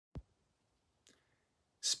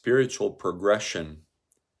spiritual progression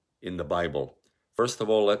in the Bible. First of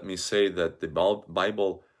all, let me say that the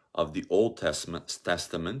Bible of the Old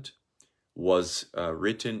Testament was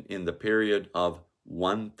written in the period of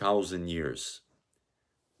 1,000 years.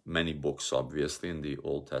 Many books, obviously, in the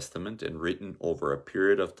Old Testament, and written over a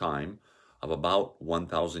period of time of about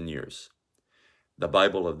 1,000 years. The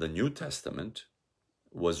Bible of the New Testament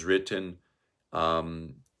was written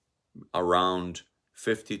around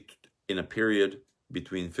 50, in a period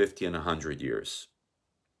between 50 and 100 years.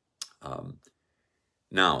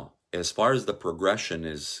 Now, as far as the progression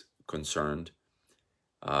is concerned,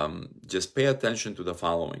 just pay attention to the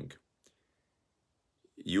following.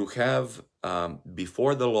 You have,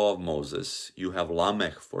 before the law of Moses, you have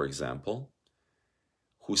Lamech, for example,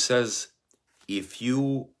 who says, if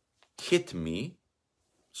you hit me,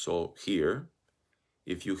 so here,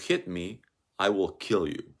 if you hit me, I will kill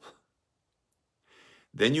you.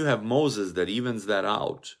 Then you have Moses that evens that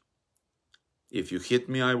out. If you hit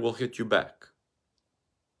me, I will hit you back.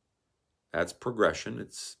 That's progression.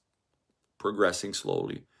 It's progressing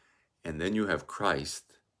slowly. And then you have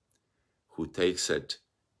Christ, who takes it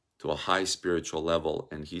to a high spiritual level,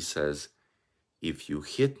 and he says, if you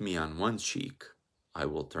hit me on one cheek, I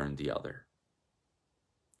will turn the other.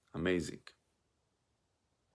 Amazing.